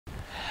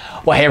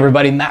Well, hey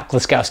everybody, Matt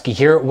Kloskowski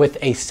here with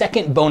a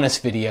second bonus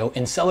video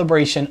in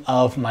celebration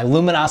of my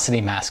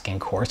luminosity masking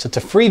course. It's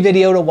a free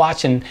video to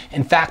watch, and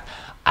in fact,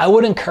 I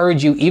would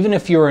encourage you, even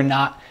if you are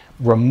not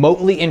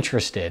remotely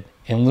interested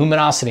in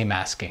luminosity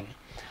masking,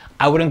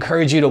 I would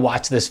encourage you to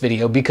watch this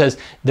video because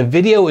the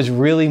video is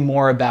really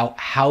more about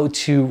how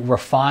to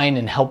refine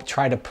and help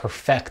try to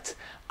perfect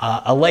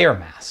a layer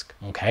mask,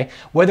 okay?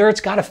 Whether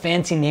it's got a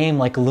fancy name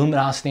like a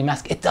luminosity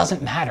mask, it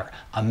doesn't matter.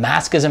 A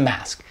mask is a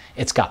mask.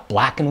 It's got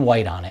black and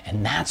white on it,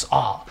 and that's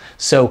all.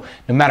 So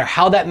no matter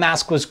how that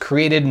mask was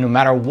created, no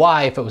matter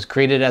why, if it was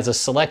created as a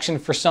selection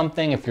for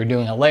something, if you're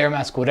doing a layer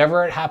mask,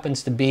 whatever it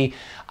happens to be,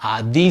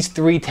 these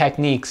three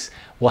techniques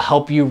will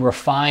help you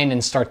refine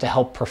and start to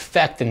help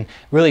perfect and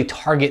really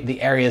target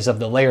the areas of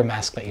the layer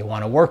mask that you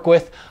want to work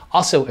with.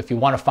 Also, if you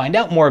want to find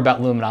out more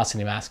about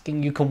luminosity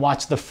masking, you can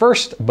watch the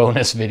first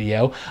bonus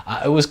video.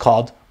 It was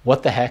called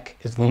What the Heck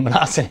is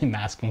Luminosity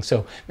Masking?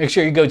 So make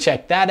sure you go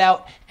check that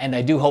out. And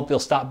I do hope you'll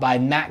stop by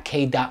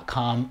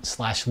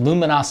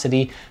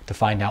mattkay.com/luminosity to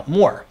find out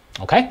more.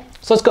 Okay,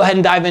 so let's go ahead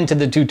and dive into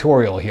the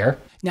tutorial here.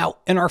 Now,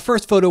 in our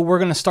first photo, we're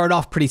going to start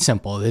off pretty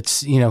simple.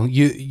 It's, you know,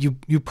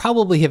 you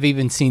probably have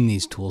even seen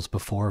these tools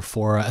before,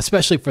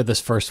 especially for this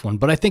first one,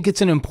 but I think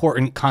it's an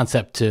important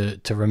concept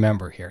to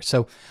remember here.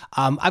 So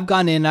I've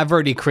gone in, I've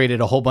already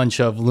created a whole bunch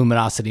of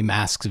luminosity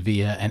masks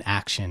via an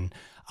action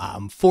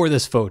for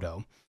this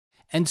photo.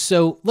 And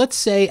so let's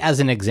say, as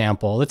an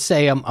example, let's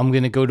say I'm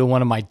going to go to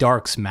one of my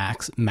darks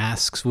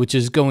masks, which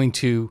is going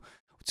to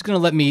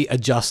let me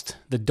adjust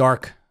the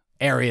dark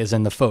areas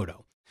in the photo.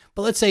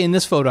 But let's say in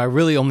this photo, I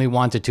really only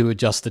wanted to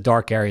adjust the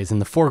dark areas in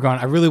the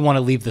foreground. I really want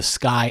to leave the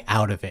sky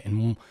out of it.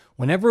 And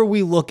whenever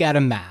we look at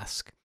a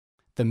mask,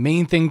 the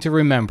main thing to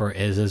remember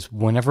is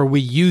whenever we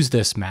use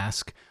this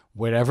mask,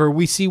 whatever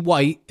we see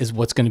white is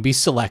what's going to be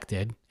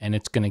selected, and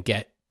it's going to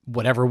get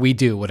whatever we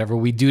do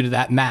to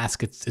that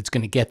mask, it's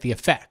going to get the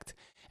effect.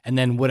 And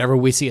then whatever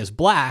we see as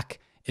black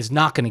is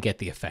not going to get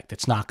the effect.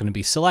 It's not going to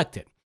be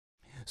selected.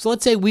 So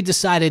let's say we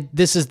decided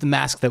this is the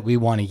mask that we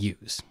want to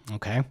use,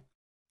 okay?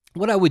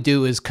 What I would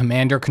do is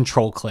Command or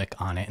Control click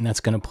on it, and that's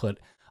going to put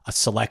a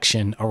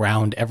selection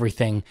around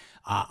everything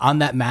on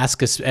that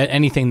mask,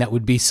 anything that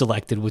would be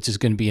selected, which is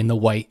going to be in the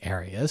white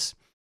areas.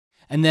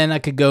 And then I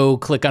could go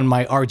click on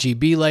my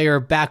RGB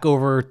layer, back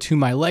over to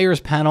my layers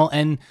panel,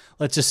 and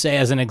let's just say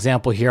as an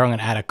example here, I'm going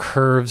to add a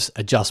curves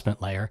adjustment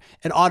layer.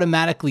 It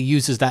automatically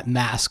uses that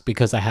mask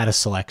because I had a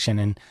selection,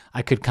 and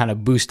I could kind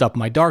of boost up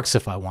my darks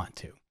if I want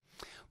to.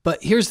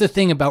 But here's the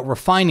thing about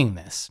refining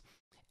this,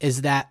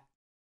 is that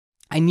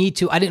I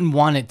didn't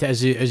want it to,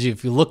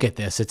 if you look at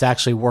this, it's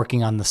actually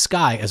working on the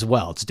sky as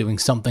well. It's doing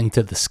something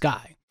to the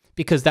sky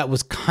because that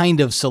was kind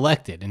of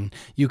selected, and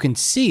you can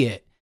see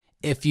it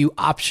if you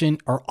Option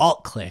or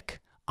Alt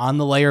click on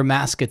the layer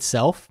mask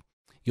itself.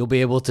 You'll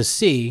be able to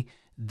see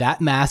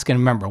that mask, and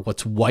remember,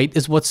 what's white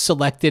is what's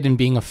selected and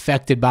being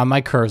affected by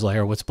my curves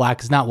layer. What's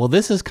black is not. Well,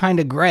 this is kind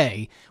of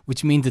gray,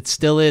 which means it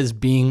still is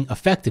being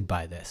affected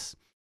by this.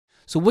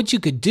 So what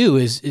you could do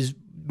is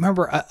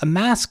remember, a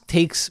mask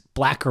takes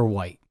black or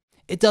white.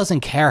 It doesn't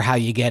care how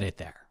you get it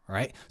there,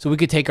 right? So we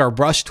could take our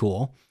brush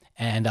tool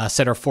and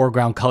set our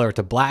foreground color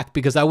to black,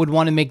 because I would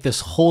want to make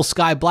this whole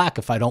sky black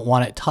if I don't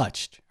want it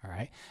touched, all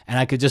right? And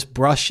I could just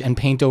brush and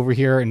paint over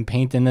here and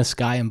paint in this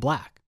sky in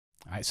black,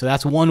 all right? So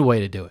that's one way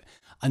to do it.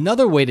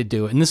 Another way to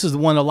do it, and this is the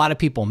one a lot of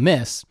people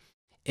miss,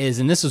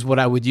 and this is what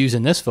I would use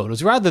in this photo,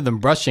 is rather than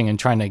brushing and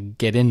trying to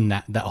get in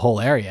that whole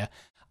area,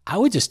 I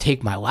would just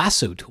take my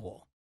lasso tool.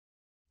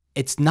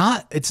 It's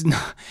not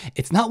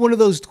one of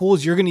those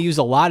tools you're going to use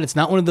a lot. It's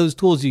not one of those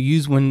tools you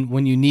use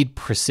when you need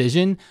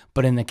precision.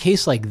 But in a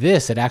case like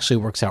this, it actually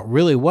works out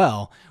really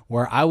well,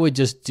 where I would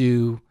just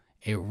do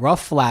a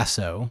rough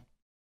lasso,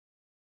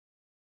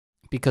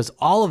 because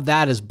all of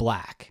that is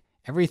black.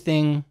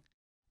 Everything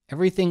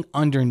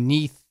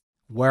underneath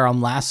where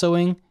I'm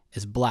lassoing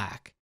is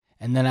black.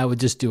 And then I would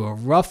just do a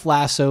rough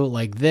lasso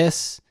like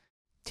this,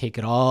 take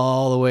it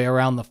all the way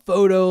around the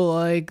photo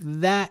like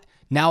that.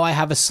 Now I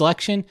have a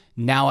selection.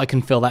 Now I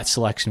can fill that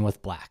selection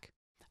with black.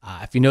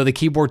 If you know the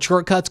keyboard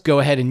shortcuts, go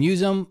ahead and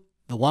use them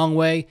the long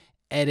way.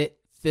 Edit,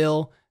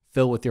 fill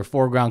with your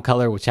foreground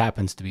color, which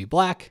happens to be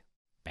black.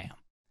 Bam.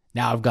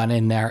 Now I've gone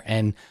in there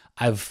and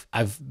I've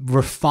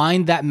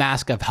refined that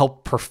mask. I've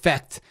helped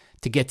perfect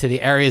to get to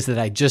the areas that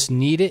I just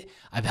need it.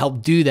 I've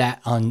helped do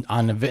that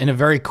in a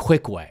very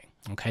quick way.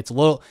 Okay,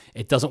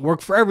 it doesn't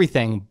work for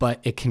everything, but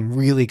it can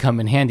really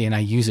come in handy, and I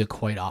use it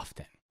quite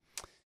often.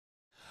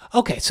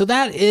 Okay, so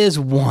that is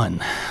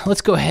one. Let's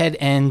go ahead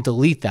and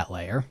delete that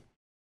layer.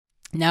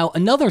 Now,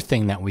 another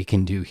thing that we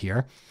can do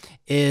here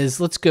is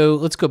let's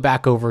go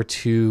back over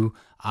to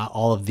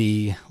all of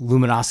the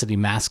luminosity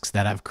masks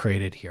that I've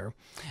created here.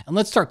 And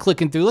let's start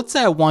clicking through. Let's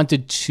say I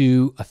wanted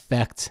to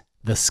affect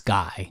the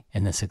sky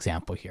in this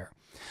example here.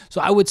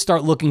 So I would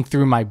start looking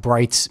through my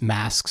brights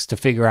masks to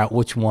figure out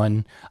which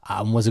one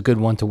was a good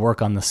one to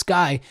work on the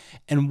sky.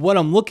 And what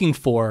I'm looking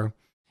for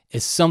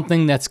is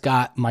something that's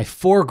got my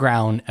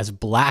foreground as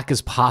black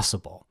as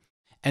possible.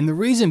 And the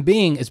reason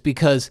being is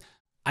because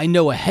I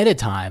know ahead of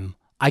time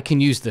I can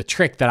use the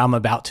trick that I'm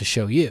about to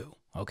show you.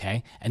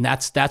 Okay. And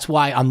that's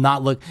why I'm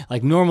not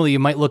like normally you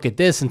might look at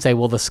this and say,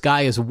 well, the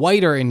sky is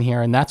whiter in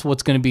here and that's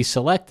what's going to be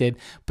selected.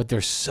 But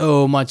there's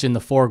so much in the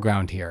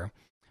foreground here,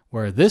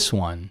 where this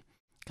one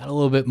got a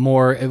little bit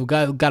more, it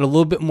got a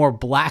little bit more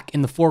black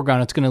in the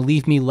foreground. It's going to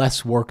leave me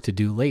less work to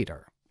do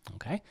later.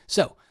 Okay.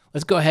 So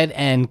let's go ahead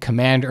and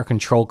Command or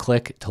Control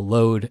click to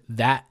load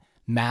that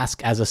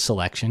mask as a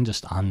selection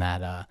just on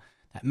that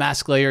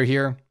mask layer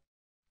here.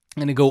 I'm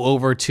going to go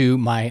over to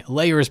my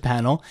layers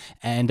panel.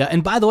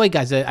 And by the way,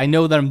 guys, I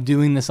know that I'm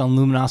doing this on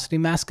Luminosity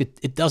Mask.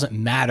 It doesn't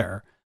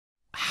matter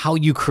how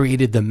you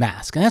created the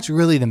mask. And that's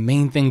really the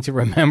main thing to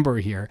remember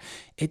here.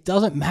 It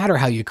doesn't matter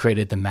how you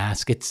created the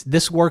mask.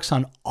 This works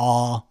on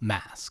all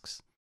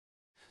masks.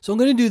 So I'm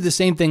going to do the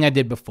same thing I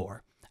did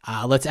before.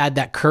 Let's add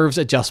that curves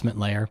adjustment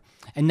layer.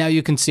 And now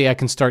you can see I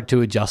can start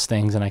to adjust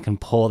things and I can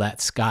pull that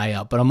sky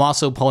up. But I'm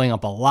also pulling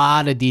up a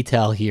lot of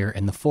detail here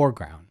in the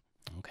foreground.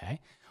 Okay.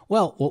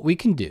 Well, what we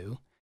can do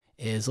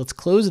is let's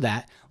close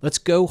that. Let's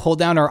go hold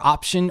down our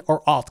Option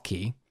or Alt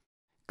key.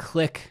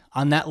 Click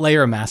on that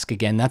layer mask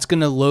again. That's going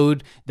to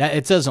load that.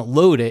 It doesn't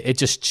load it. It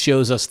just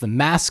shows us the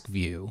mask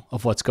view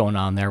of what's going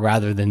on there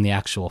rather than the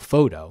actual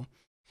photo.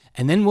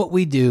 And then what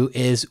we do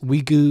is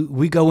we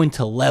go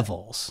into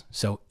levels.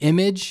 So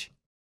image,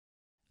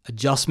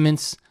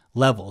 adjustments,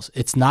 levels.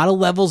 It's not a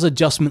levels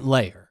adjustment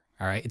layer.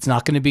 All right. It's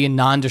not going to be a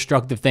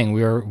non-destructive thing.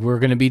 We're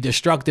going to be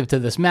destructive to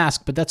this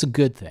mask, but that's a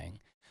good thing.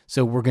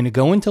 So we're going to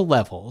go into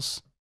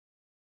levels.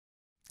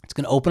 It's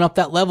going to open up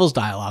that levels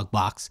dialog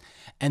box.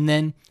 And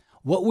then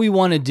what we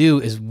want to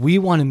do is we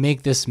want to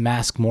make this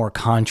mask more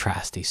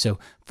contrasty. So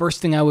first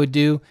thing I would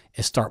do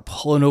is start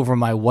pulling over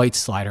my white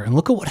slider and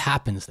look at what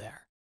happens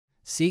there.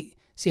 See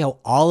how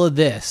all of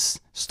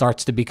this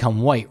starts to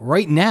become white.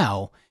 Right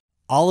now,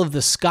 all of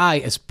the sky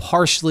is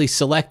partially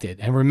selected.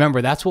 And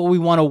remember, that's what we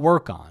want to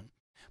work on.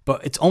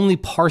 But it's only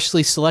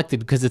partially selected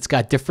because it's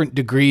got different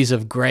degrees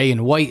of gray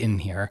and white in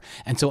here.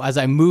 And so as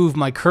I move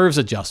my curves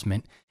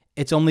adjustment,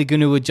 it's only going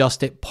to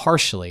adjust it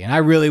partially. And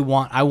I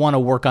want to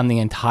work on the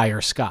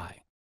entire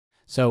sky.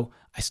 So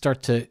I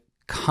start to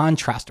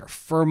contrast or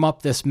firm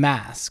up this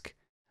mask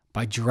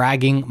by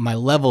dragging my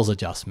levels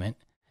adjustment.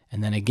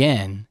 And then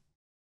again,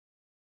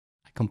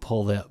 I can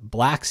pull the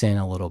blacks in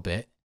a little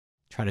bit,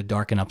 try to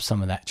darken up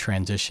some of that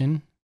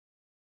transition.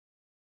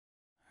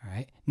 All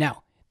right.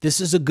 Now,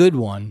 this is a good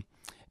one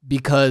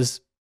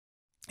because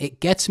it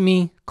gets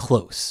me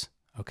close.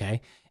 Okay.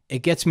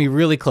 It gets me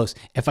really close.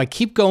 If I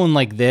keep going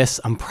like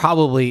this, I'm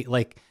probably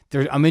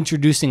I'm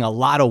introducing a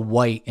lot of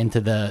white into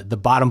the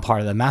bottom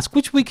part of the mask,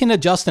 which we can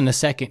adjust in a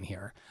second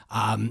here.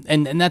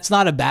 And that's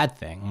not a bad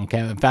thing. Okay.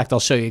 In fact, I'll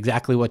show you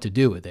exactly what to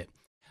do with it,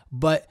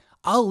 but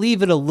I'll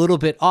leave it a little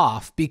bit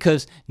off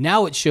because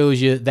now it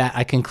shows you that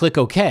I can click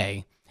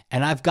OK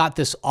and I've got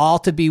this all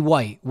to be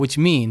white, which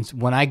means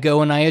when I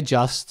go and I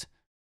adjust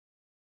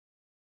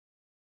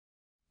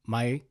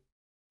my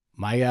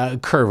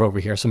curve over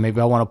here. So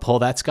maybe I want to pull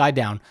that sky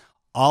down.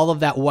 All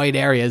of that white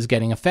area is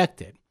getting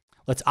affected.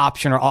 Let's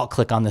Option or Alt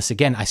click on this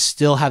again. I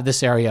still have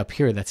this area up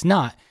here that's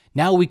not.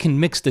 Now we can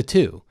mix the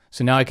two.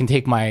 So now I can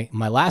take my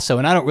lasso,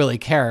 and I don't really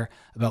care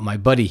about my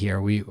buddy here.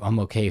 I'm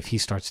okay if he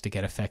starts to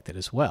get affected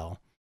as well.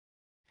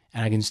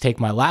 And I can just take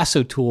my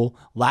lasso tool,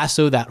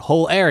 lasso that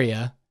whole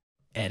area,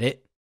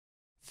 edit,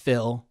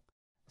 fill,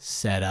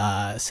 set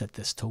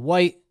this to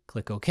white,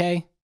 click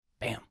OK,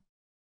 bam.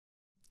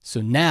 So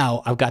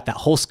now I've got that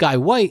whole sky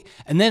white,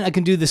 and then I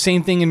can do the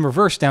same thing in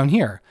reverse down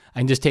here. I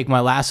can just take my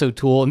lasso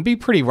tool and be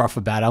pretty rough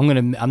about it.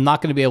 I'm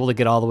not going to be able to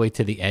get all the way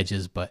to the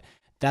edges, but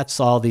that's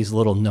all these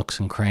little nooks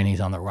and crannies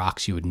on the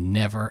rocks you would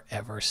never,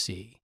 ever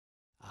see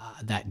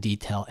that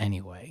detail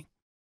anyway.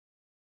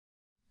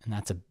 And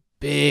that's a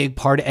big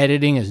part of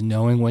editing, is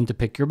knowing when to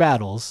pick your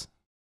battles.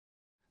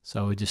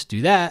 So we just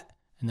do that.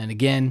 And then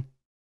again,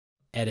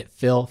 edit,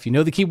 fill. If you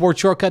know the keyboard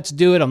shortcuts,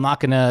 do it. I'm not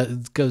going to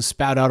go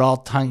spout out all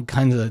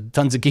tons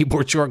of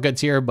keyboard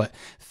shortcuts here, but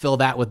fill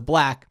that with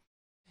black.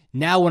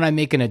 Now when I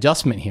make an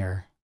adjustment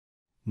here,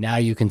 now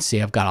you can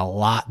see I've got a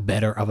lot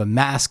better of a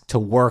mask to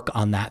work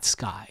on that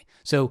sky.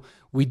 So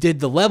we did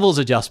the levels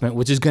adjustment,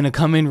 which is going to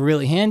come in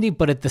really handy,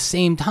 but at the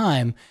same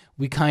time,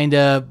 we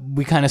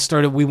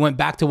went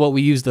back to what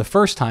we used the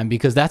first time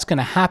because that's going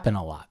to happen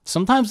a lot.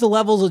 Sometimes the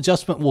levels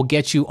adjustment will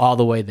get you all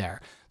the way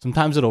there.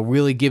 Sometimes it'll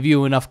really give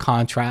you enough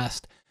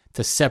contrast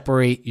to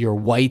separate your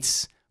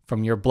whites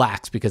from your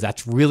blacks, because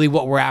that's really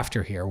what we're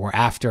after here. We're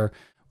after,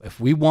 if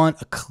we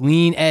want a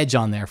clean edge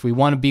on there, if we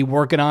want to be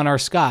working on our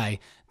sky,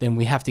 then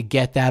we have to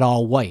get that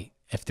all white.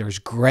 If there's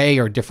gray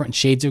or different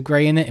shades of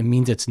gray in it, it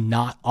means it's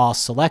not all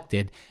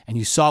selected. And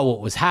you saw what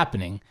was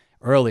happening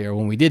earlier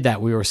when we did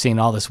that. We were seeing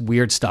all this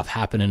weird stuff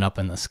happening up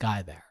in the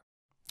sky there.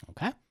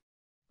 Okay.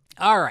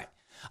 All right.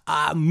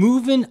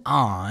 Moving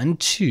on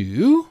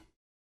to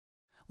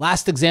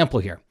last example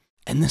here.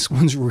 And this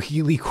one's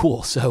really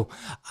cool. So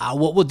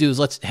what we'll do is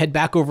let's head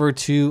back over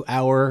to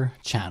our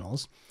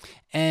channels.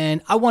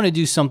 And I want to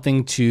do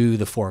something to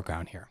the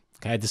foreground here.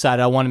 Okay, I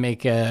decided I want to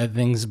make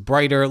things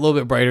brighter, a little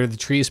bit brighter, the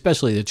tree,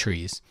 especially the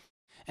trees.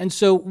 And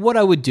so what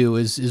I would do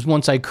is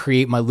once I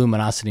create my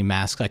luminosity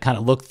mask, I kind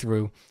of look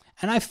through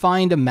and I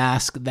find a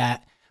mask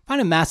that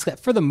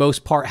for the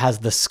most part has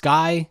the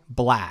sky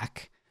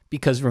black,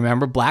 because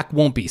remember, black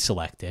won't be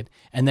selected,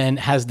 and then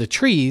has the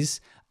trees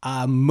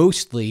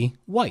mostly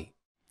white.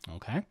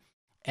 Okay.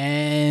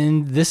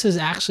 And this is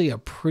actually a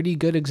pretty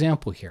good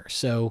example here.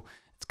 So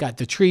it's got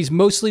the trees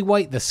mostly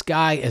white. The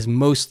sky is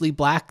mostly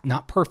black,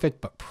 not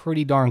perfect, but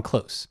pretty darn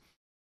close.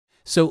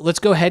 So let's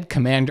go ahead,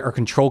 Command or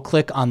Control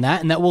click on that,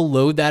 and that will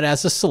load that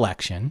as a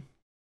selection.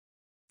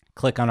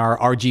 Click on our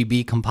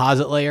RGB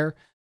composite layer,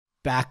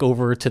 back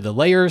over to the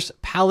layers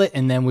palette,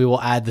 and then we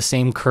will add the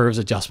same curves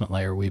adjustment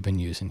layer we've been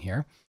using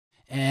here.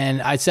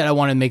 And I said I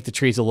want to make the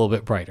trees a little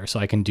bit brighter, so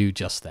I can do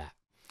just that.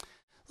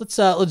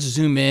 Let's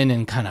zoom in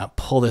and kind of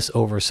pull this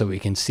over so we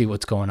can see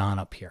what's going on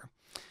up here.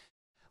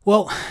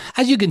 Well,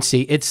 as you can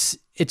see, it's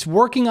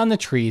working on the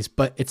trees,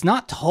 but it's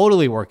not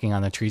totally working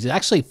on the trees. It's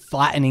actually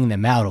flattening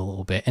them out a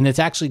little bit, and it's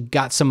actually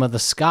got some of the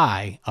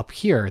sky up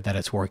here that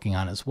it's working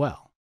on as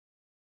well.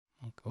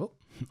 Oh,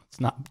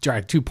 let's not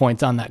drag 2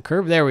 points on that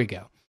curve. There we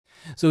go.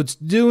 So it's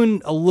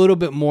doing a little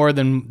bit more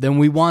than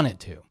we want it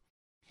to.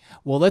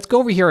 Well, let's go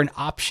over here and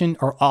Option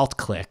or Alt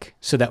click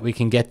so that we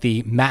can get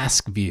the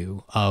mask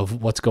view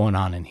of what's going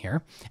on in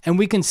here. And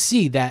we can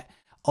see that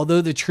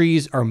although the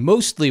trees are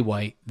mostly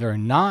white, they're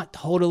not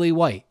totally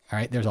white. All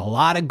right, there's a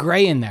lot of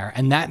gray in there,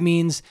 and that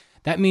means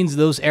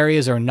those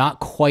areas are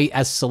not quite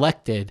as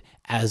selected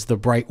as the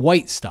bright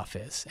white stuff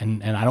is.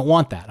 And I don't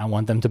want that. I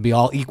want them to be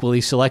all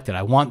equally selected.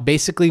 I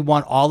basically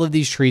want all of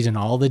these trees and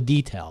all the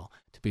detail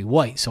to be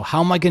white. So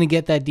how am I going to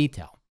get that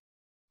detail?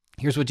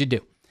 Here's what you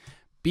do.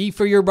 B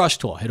for your brush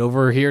tool. Head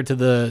over here to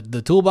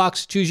the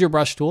toolbox, choose your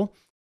brush tool.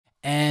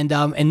 And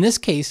in this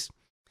case,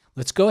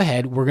 let's go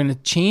ahead. We're going to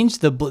change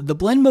the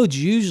blend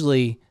mode's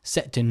usually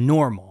set to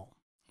normal.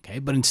 Okay,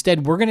 but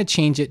instead we're going to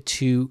change it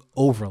to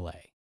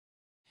overlay.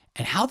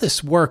 And how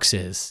this works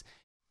is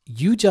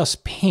you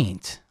just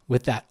paint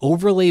with that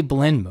overlay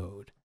blend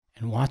mode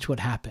and watch what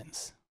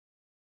happens.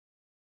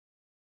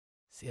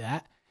 See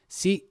that?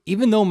 See,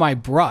 even though my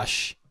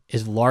brush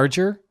is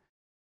larger,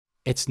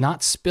 it's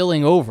not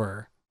spilling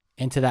over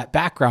into that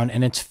background,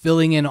 and it's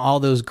filling in all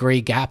those gray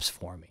gaps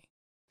for me.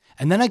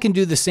 And then I can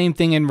do the same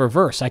thing in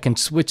reverse. I can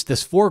switch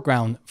this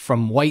foreground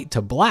from white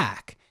to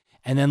black,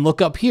 and then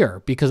look up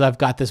here because I've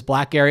got this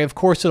black area. Of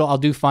course, I'll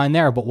do fine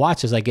there, but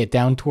watch as I get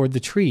down toward the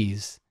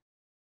trees.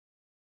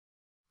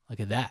 Look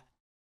at that.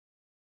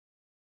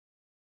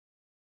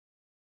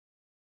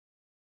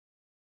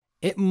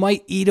 It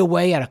might eat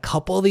away at a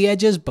couple of the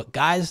edges, but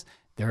guys,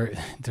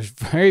 there's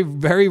very,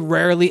 very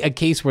rarely a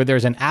case where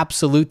there's an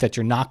absolute that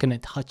you're not going to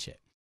touch it.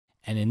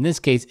 And in this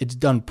case, it's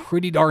done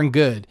pretty darn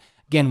good.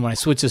 Again, when I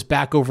switch this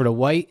back over to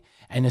white,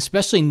 and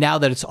especially now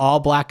that it's all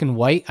black and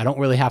white, I don't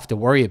really have to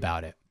worry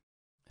about it.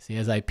 See,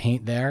 as I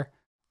paint there,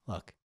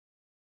 look.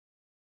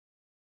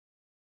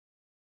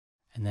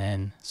 And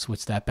then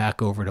switch that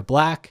back over to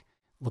black.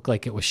 Look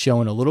like it was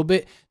showing a little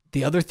bit.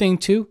 The other thing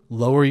too,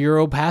 lower your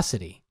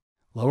opacity.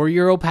 Lower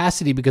your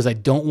opacity because I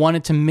don't want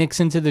it to mix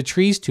into the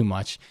trees too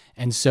much.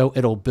 And so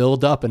it'll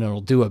build up and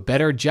it'll do a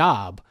better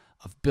job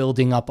of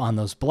building up on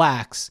those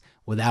blacks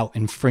without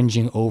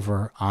infringing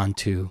over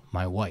onto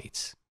my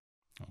whites.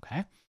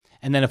 Okay.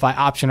 And then if I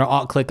Option or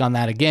Alt click on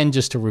that again,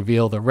 just to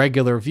reveal the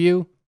regular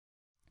view,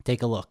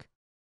 take a look.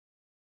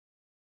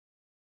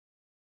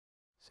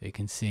 So you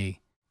can see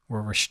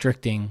we're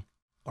restricting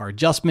our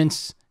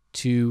adjustments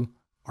to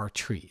our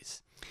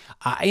trees.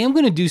 I am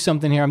going to do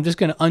something here. I'm just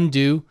going to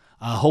undo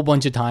a whole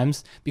bunch of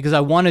times because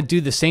I want to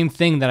do the same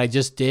thing that I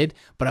just did,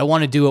 but I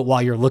want to do it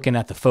while you're looking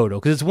at the photo,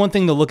 because it's one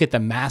thing to look at the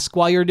mask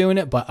while you're doing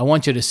it, but I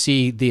want you to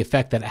see the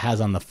effect that it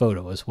has on the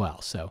photo as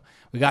well. So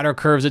we got our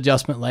curves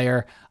adjustment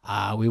layer.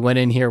 We went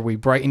in here, we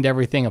brightened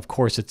everything. Of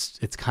course,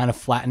 it's kind of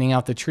flattening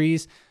out the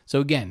trees.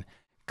 So again,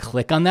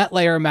 click on that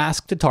layer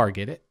mask to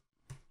target it.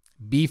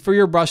 B for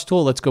your brush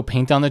tool. Let's go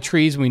paint on the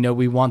trees. We know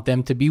we want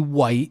them to be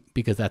white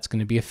because that's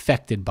going to be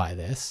affected by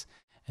this.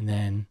 And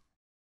then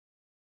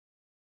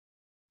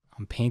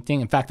I'm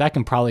painting. In fact, I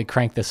can probably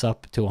crank this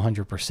up to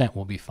 100%.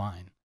 We'll be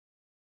fine.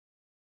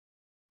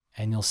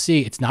 And you'll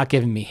see it's not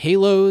giving me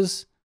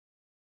halos.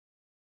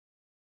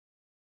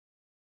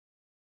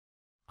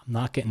 I'm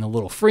not getting the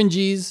little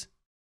fringes.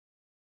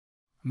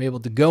 I'm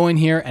able to go in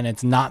here and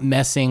it's not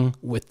messing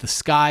with the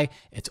sky.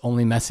 It's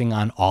only messing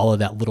on all of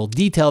that little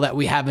detail that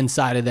we have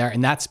inside of there.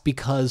 And that's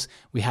because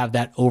we have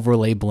that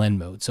overlay blend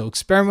mode. So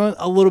experiment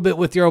a little bit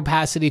with your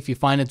opacity if you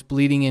find it's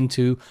bleeding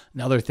into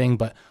another thing,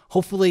 but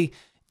hopefully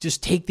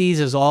just take these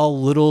as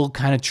all little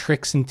kind of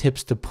tricks and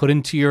tips to put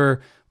into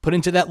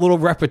that little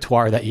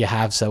repertoire that you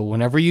have. So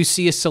whenever you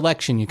see a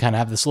selection, you kind of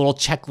have this little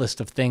checklist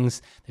of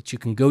things that you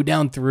can go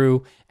down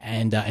through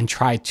and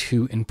try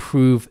to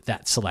improve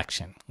that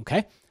selection.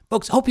 Okay.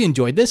 Folks, hope you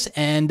enjoyed this,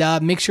 and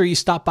make sure you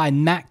stop by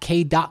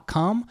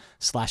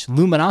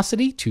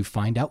mattkay.com/luminosity to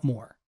find out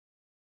more.